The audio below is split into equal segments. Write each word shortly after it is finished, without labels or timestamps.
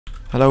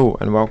Hello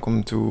and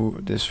welcome to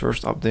this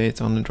first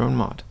update on the drone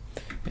mod.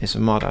 It's a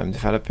mod I'm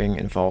developing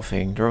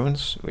involving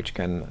drones, which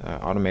can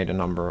automate a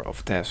number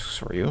of tasks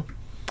for you.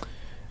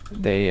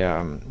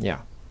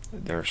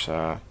 There's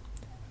a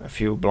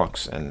few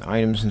blocks and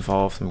items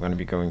involved. I'm going to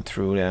be going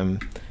through them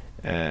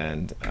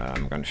and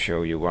I'm going to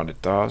show you what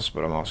it does,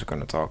 but I'm also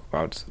going to talk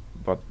about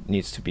what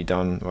needs to be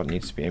done, what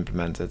needs to be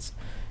implemented,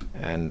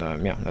 and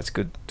let's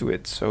get to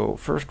it. So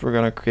first we're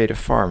going to create a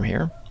farm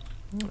here.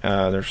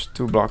 There's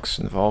two blocks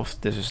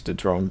involved. This is the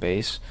drone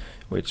base,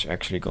 which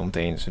actually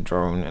contains a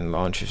drone and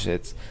launches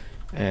it,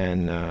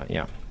 and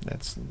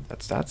that's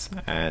that.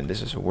 And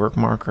this is a work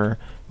marker,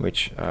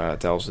 which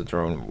tells the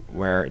drone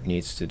where it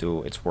needs to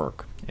do its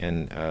work.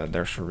 And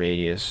there's a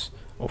radius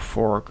of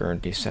 4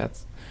 currently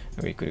set.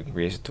 We could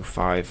increase it to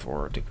 5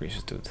 or decrease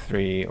it to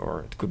 3,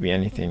 or it could be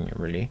anything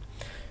really.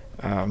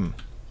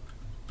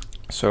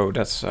 So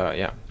that's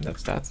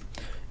that.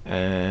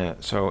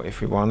 So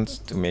if we want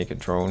to make a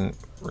drone,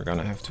 we're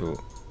gonna have to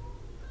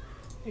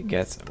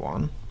get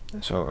one.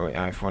 So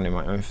I have one in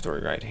my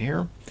inventory right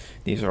here.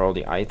 These are all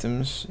the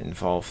items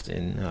involved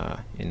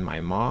in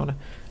my mod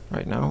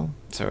right now.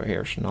 So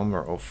here's a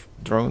number of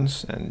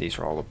drones, and these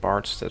are all the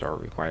parts that are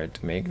required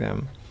to make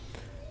them.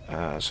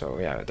 So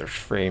yeah, there's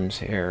frames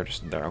here.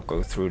 I'll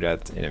go through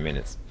that in a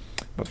minute.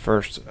 But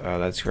first,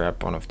 let's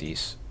grab one of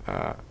these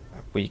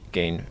weak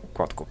gain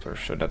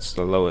quadcopters. So that's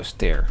the lowest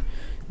tier.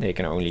 They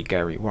can only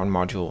carry one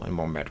module and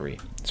one battery.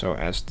 So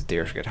as the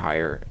tiers get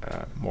higher,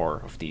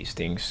 more of these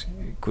things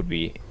could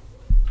be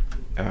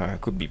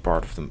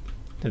part of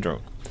the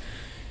drone.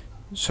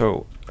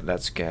 So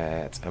let's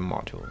get a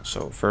module.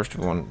 So first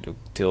we want to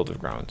till the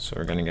ground. So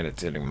we're gonna get a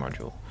tilling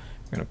module.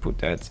 We're gonna put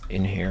that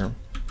in here,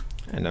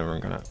 and then we're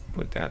gonna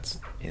put that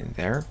in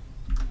there.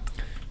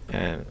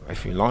 And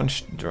if we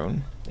launch the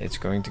drone, it's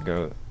going to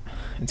go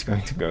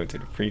to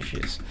the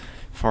previous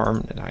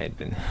farm that I had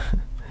been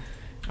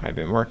I've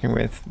been working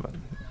with, but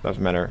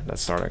doesn't matter.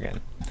 Let's start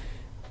again.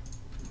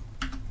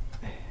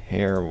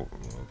 Here we'll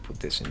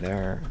put this in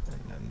there,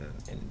 and then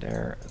in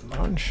there,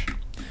 launch.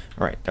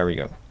 All right, there we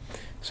go.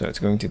 So it's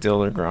going to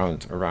till the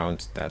ground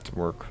around that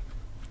work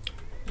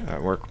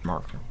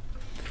marker.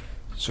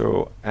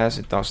 So as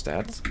it does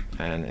that,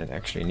 and it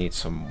actually needs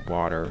some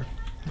water,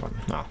 well,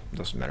 no,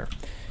 doesn't matter.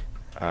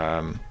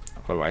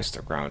 Otherwise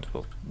the ground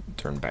will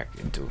turn back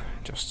into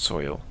just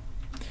soil.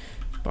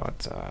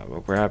 But we'll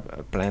grab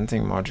a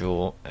planting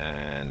module,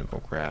 and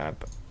we'll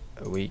grab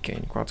a weak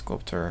gain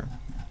quadcopter,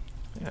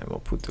 and we'll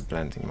put the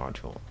planting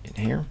module in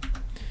here.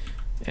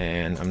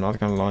 And I'm not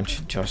going to launch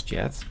it just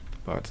yet,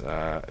 but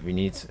we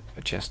need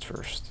a chest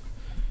first.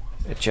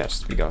 A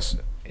chest, because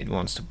it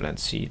wants to plant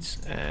seeds,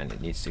 and it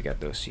needs to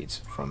get those seeds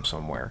from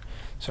somewhere.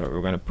 So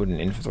we're going to put an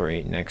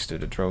inventory next to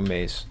the drone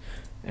base,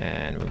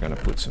 and we're going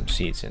to put some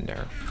seeds in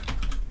there.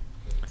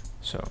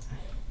 So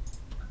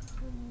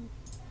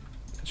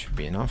that should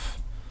be enough.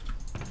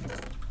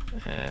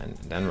 And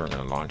then we're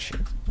going to launch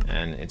it,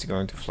 and it's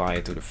going to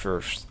fly to the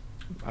first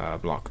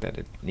block that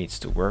it needs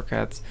to work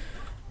at,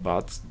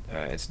 but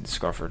it's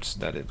discovered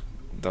that it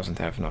doesn't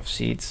have enough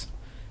seeds,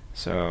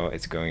 so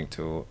it's going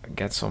to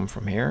get some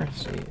from here.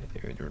 So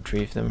you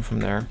retrieve them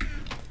from there,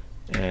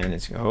 and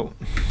it's that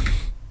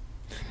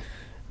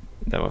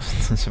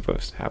wasn't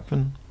supposed to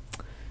happen,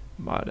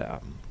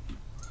 but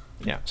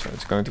yeah, so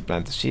it's going to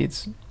plant the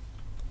seeds,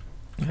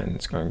 and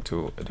it's going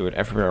to do it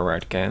everywhere where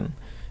it can.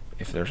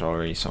 If there's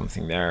already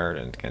something there,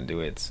 then it can do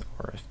it,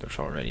 or if there's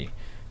already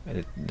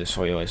the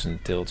soil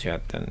isn't tilled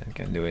yet, then it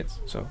can do it.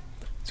 So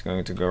it's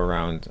going to go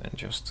around and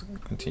just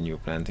continue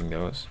planting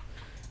those,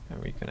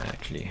 and we can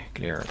actually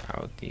clear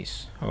out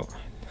these.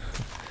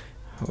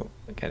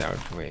 Get out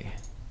of the way.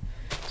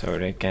 So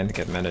they can't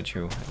get mad at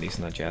you, at least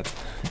not yet.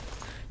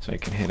 So you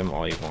can hit them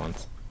all you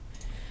want.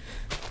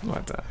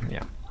 But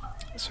yeah.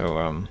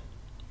 So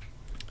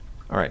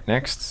alright,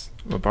 next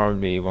we'll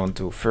probably want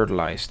to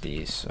fertilize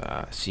these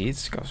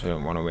seeds, because we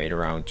don't want to wait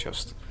around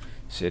just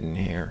sitting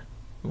here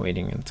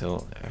waiting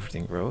until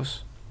everything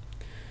grows.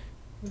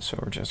 So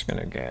we're just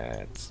gonna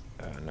get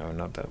no,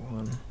 not that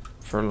one,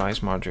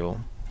 fertilize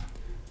module,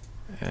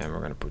 and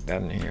we're gonna put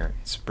that in here.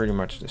 It's pretty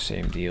much the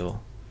same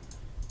deal.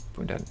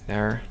 Put that in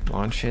there,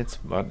 launch it,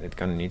 but it's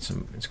gonna need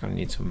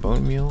some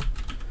bone meal.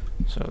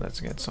 So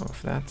let's get some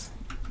of that.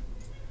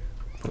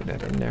 Put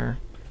that in there,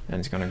 and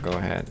it's gonna go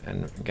ahead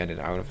and get it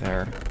out of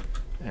there,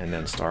 and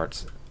then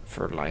start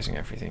fertilizing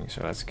everything.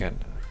 So let's get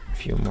a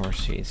few more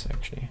seeds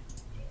actually,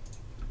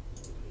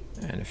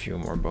 and a few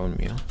more bone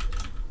meal,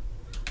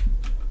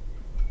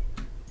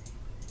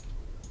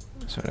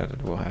 so that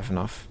it will have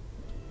enough.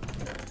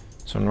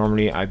 So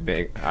normally I'd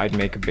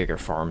make a bigger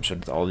farm so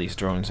that all these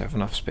drones have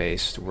enough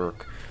space to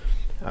work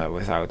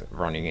without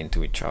running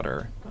into each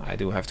other. I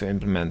do have to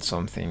implement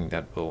something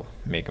that will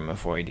make them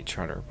avoid each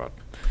other, but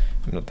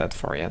I'm not that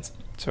far yet.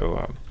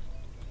 So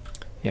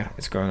yeah,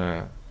 it's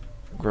gonna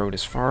grow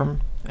this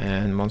farm,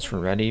 and once we're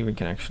ready we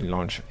can actually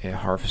launch a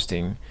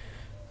harvesting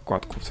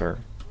quadcopter,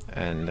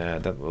 and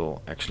that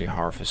will actually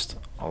harvest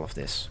all of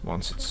this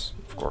once it's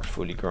of course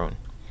fully grown.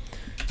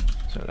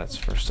 So let's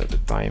first set the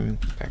time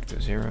back to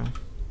 0.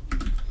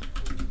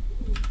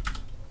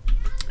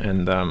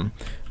 And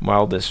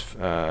while this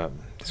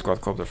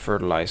quadcopter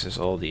fertilizes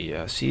all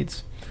the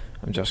seeds,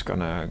 I'm just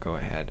gonna go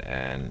ahead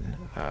and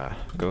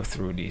go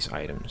through these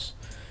items.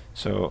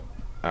 So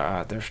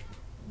there's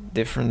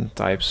different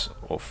types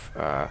of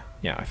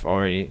yeah, I've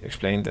already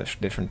explained there's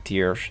different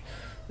tiers,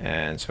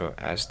 and so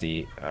as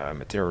the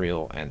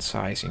material and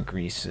size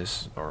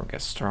increases or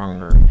gets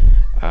stronger,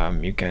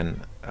 you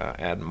can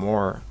add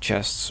more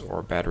chests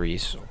or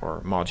batteries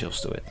or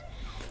modules to it.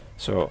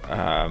 So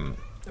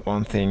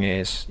one thing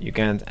is you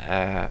can't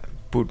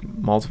put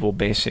multiple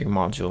basic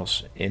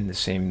modules in the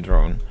same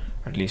drone,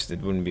 or at least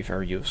it wouldn't be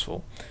very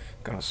useful,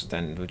 because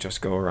then it would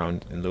just go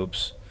around in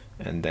loops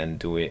and then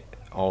do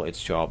all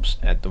its jobs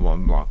at the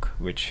one block,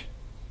 which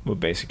would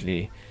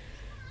basically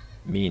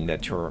mean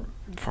that your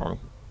farm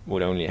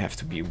would only have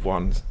to be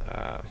one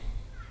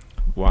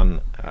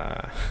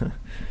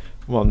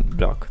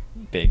block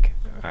big,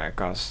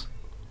 because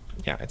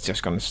yeah, it's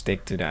just gonna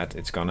stick to that.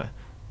 It's gonna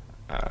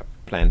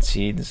plant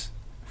seeds,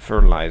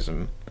 fertilize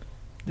them,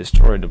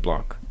 destroy the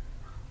block,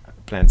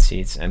 plant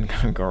seeds, and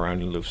go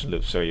around in loops and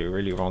loops. So you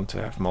really want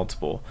to have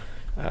multiple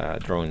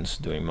drones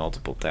doing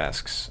multiple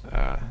tasks,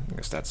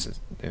 because that's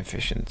the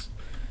efficient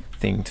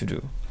thing to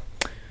do.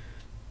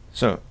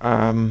 So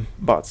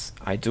but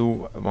I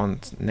do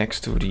want,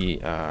 next to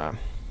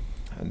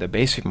the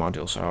basic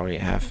modules I already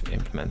have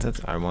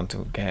implemented, I want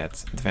to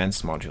get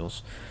advanced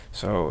modules.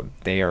 So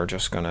they are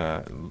just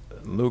gonna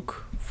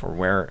look for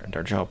where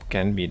their job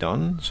can be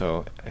done.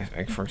 So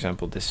for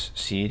example, this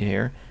seed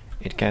here,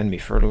 it can be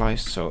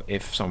fertilized. So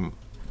if some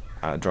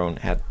drone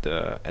had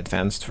the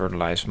advanced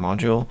fertilized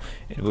module,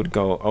 it would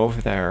go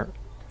over there,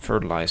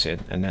 fertilize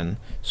it, and then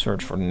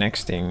search for the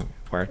next thing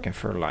where it can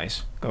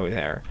fertilize, go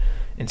there,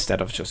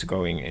 instead of just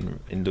going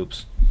in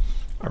loops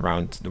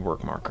around the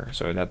work marker.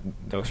 So that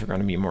those are going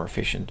to be more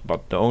efficient.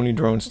 But the only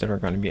drones that are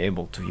going to be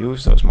able to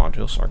use those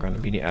modules are going to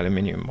be the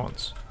aluminium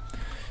ones.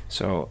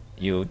 So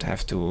you'd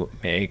have to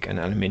make an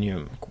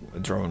aluminium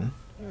drone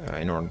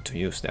in order to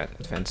use that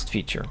advanced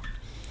feature.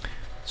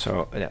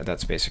 So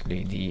that's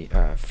basically the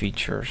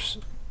features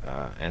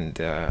and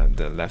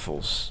the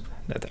levels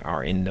that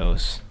are in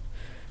those.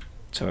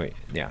 So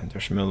yeah,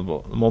 there's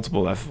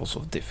multiple levels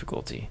of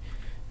difficulty,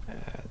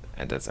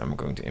 and that I'm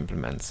going to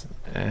implement.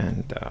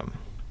 And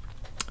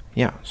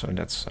yeah, so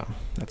that's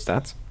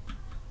that.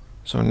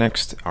 So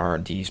next are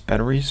these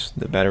batteries.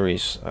 The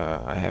batteries,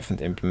 I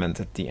haven't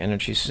implemented the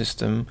energy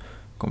system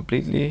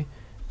completely.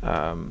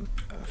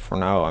 For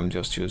now, I'm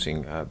just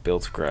using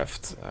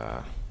Buildcraft,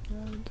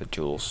 the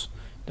joules,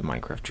 the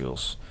Minecraft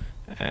joules,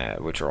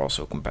 which are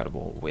also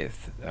compatible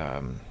with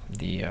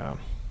the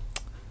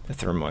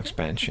thermal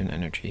expansion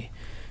energy.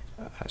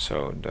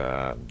 So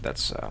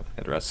that's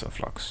at Redstone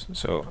Flux.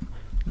 So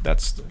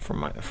that's for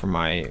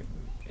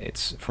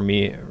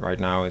me right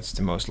now. It's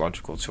the most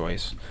logical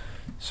choice.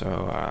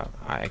 So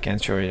I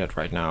can't show you that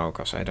right now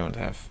because I don't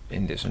have,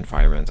 in this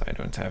environment, I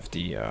don't have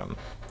the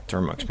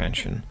thermal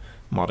expansion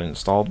mod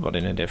installed, but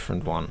in a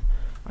different one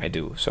I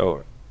do.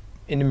 So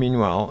in the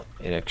meanwhile,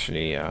 it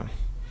actually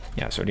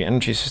yeah, so the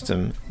energy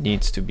system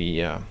needs to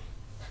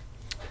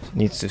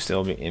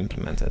still be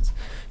implemented,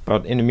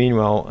 but in the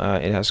meanwhile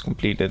it has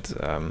completed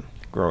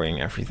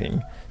growing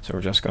everything. So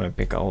we're just going to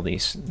pick all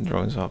these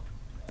drones up,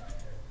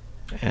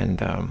 and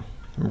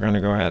we're going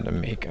to go ahead and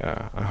make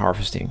a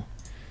harvesting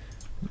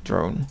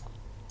drone,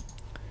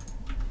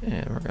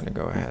 and we're going to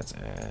go ahead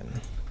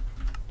and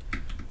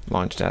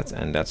launch that,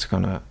 and that's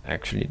gonna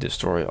actually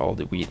destroy all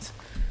the wheat.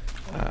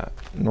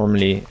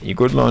 Normally you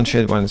could launch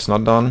it when it's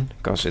not done,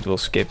 because it will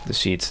skip the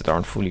seeds that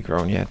aren't fully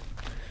grown yet,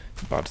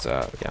 but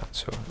yeah,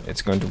 so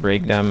it's going to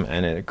break them,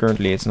 and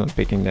currently it's not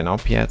picking them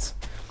up yet,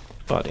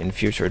 but in the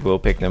future it will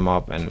pick them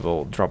up and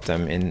will drop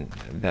them in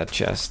that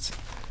chest,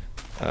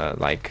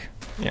 like,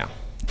 yeah,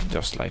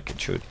 just like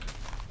it should.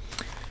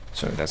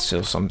 So that's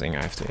still something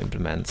I have to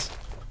implement.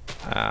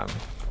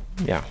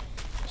 Yeah,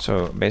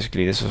 so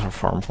basically this is our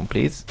farm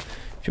complete.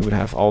 If you would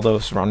have all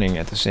those running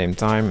at the same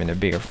time in a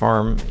bigger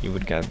farm, you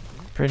would get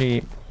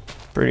pretty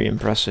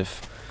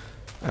impressive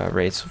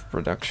rates of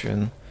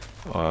production.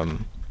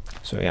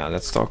 So yeah,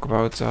 let's talk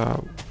about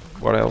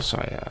what else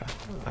I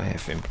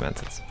have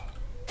implemented.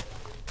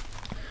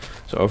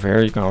 So over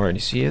here you can already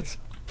see it.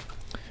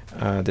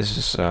 This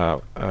is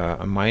a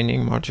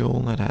mining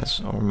module that has,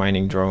 or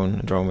mining drone,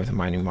 a drone with a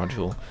mining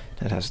module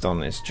that has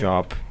done its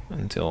job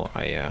until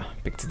I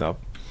picked it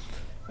up.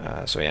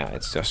 So yeah,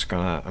 it's just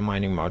gonna, a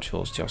mining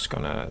module is just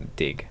gonna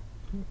dig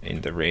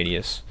in the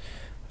radius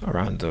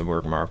around the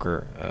work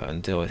marker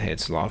until it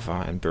hits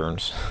lava and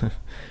burns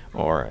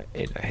or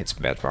it hits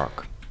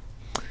bedrock.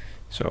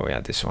 So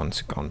yeah, this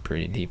one's gone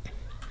pretty deep.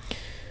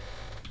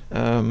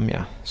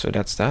 Yeah, so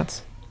that's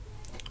that.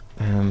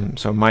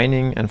 So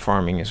mining and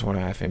farming is what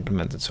I have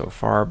implemented so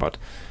far, but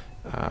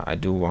I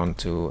do want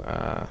to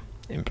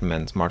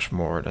implement much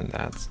more than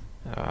that.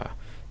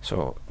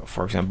 So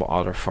for example,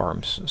 other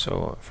farms,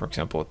 so for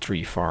example a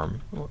tree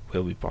farm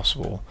will be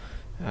possible.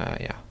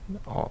 Yeah,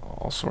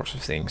 all sorts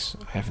of things.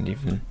 I haven't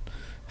even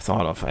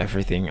thought of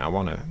everything I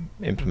want to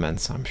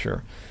implement, I'm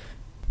sure.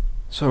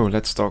 So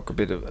let's talk a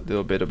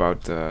little bit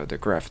about the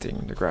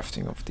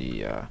crafting of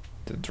the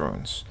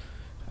drones.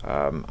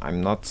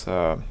 I'm not.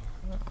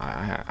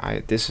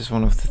 This is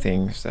one of the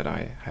things that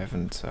I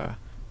haven't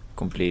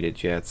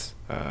completed yet.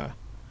 That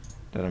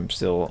I'm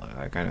still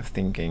kind of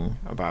thinking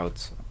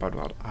about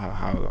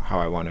how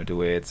I want to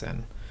do it,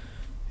 and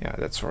yeah,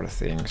 that sort of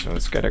thing. So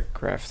let's get a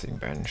crafting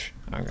bench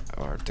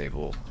or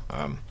table.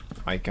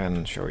 I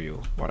can show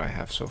you what I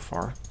have so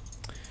far.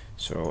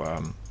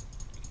 So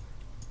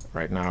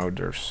right now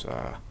there's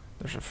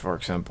for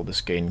example this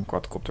Kane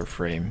quadcopter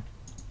frame,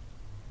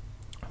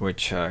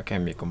 which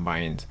can be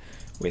combined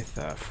with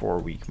 4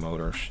 weak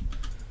motors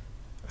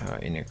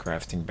in a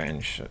crafting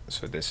bench.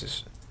 So this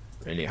is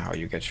really how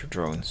you get your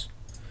drones.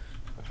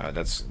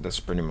 That's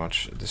pretty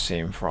much the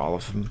same for all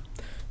of them.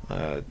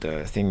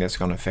 The thing that's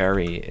gonna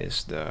vary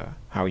is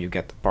how you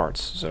get the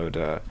parts. So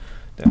the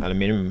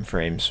aluminum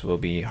frames will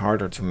be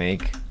harder to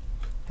make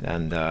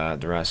than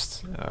the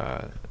rest.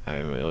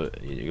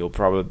 You'll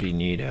probably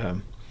need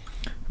a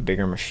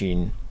bigger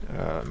machine,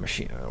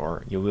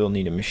 or you will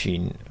need a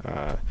machine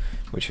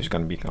which is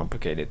going to be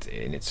complicated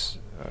in its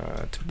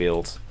to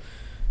build.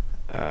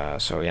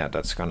 So yeah,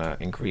 that's gonna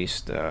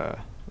increase the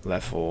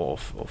level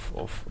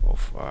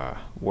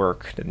of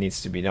work that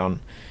needs to be done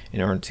in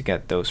order to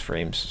get those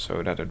frames,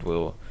 so that it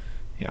will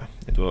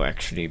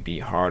actually be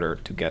harder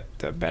to get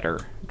the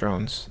better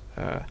drones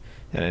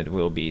than it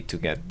will be to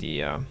get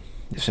the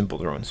simple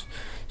drones.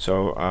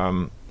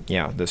 So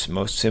yeah, this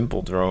most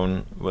simple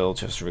drone will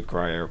just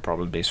require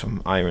probably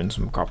some iron,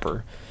 some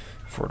copper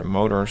for the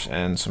motors,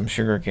 and some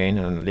sugarcane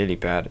and a lily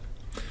pad,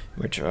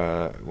 which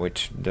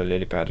the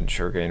lily pad and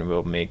sugarcane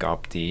will make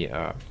up the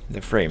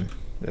frame.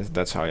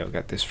 That's how you'll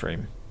get this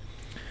frame.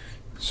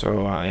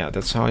 So yeah,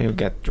 that's how you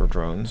get your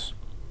drones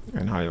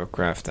and how you'll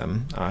craft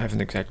them. I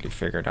haven't exactly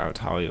figured out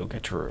how you'll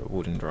get your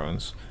wooden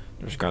drones.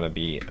 There's gotta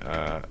be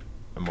a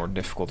more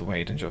difficult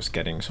way than just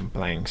getting some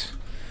planks,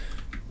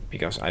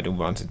 because I do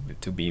want it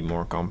to be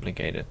more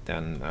complicated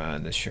than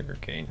the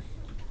sugarcane.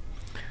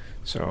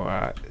 So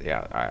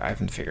yeah, I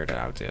haven't figured it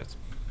out yet.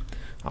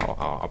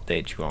 I'll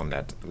update you on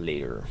that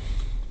later.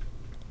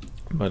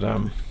 But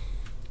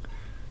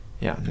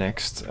yeah,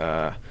 next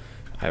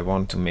I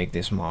want to make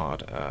this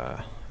mod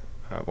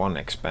one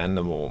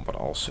expandable, but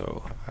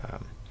also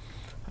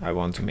I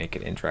want to make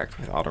it interact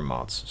with other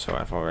mods. So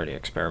I've already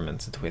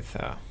experimented with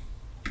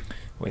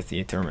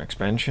the thermal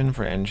expansion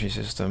for energy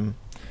system,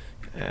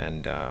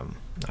 and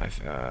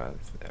I've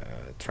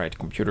tried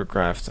computer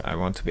craft. I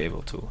want to be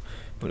able to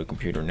put a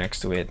computer next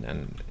to it,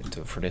 and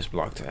for this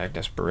block to act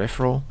as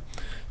peripheral,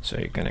 so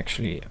you can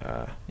actually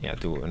yeah,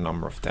 do a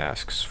number of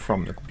tasks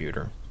from the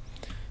computer.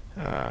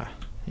 Yeah,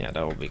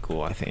 that will be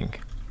cool, I think.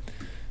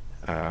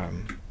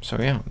 So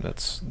yeah,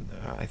 that's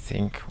I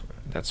think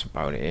that's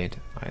about it.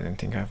 I don't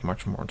think I have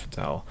much more to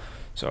tell.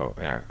 So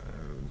yeah,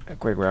 a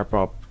quick wrap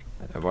up.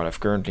 What I've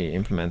currently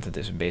implemented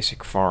is a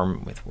basic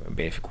farm, with a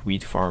basic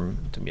wheat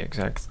farm to be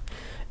exact,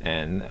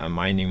 and a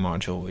mining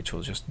module which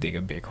will just dig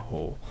a big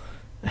hole.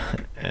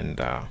 And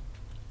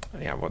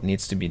yeah, what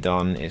needs to be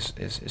done is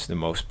the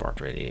most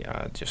part really,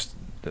 just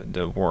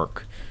the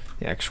work,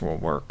 the actual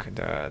work,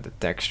 the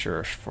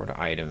textures for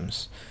the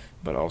items,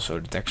 but also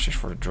the textures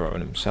for the drone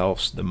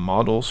themselves, the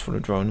models for the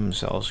drone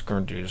themselves.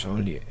 Currently there's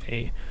only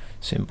a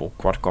simple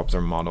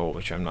quadcopter model,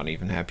 which I'm not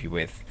even happy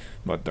with,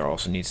 but there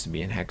also needs to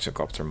be an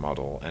hexacopter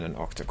model and an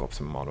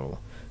octocopter model,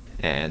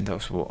 and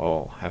those will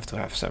all have to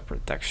have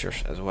separate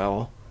textures as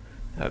well.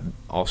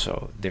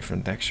 Also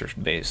different textures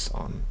based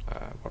on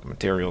what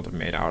material they're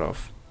made out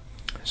of.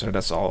 So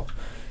that's all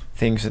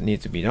things that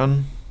need to be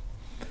done.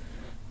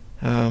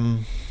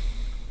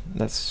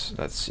 Let's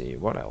see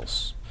what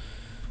else.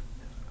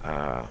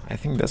 I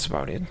think that's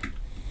about it.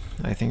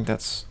 I think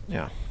that's,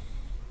 yeah,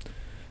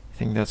 I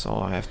think that's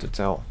all I have to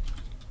tell.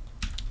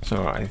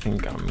 So I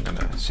think I'm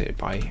gonna say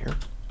bye here,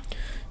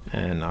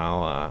 and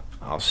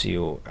I'll see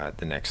you at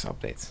the next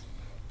update.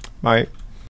 Bye.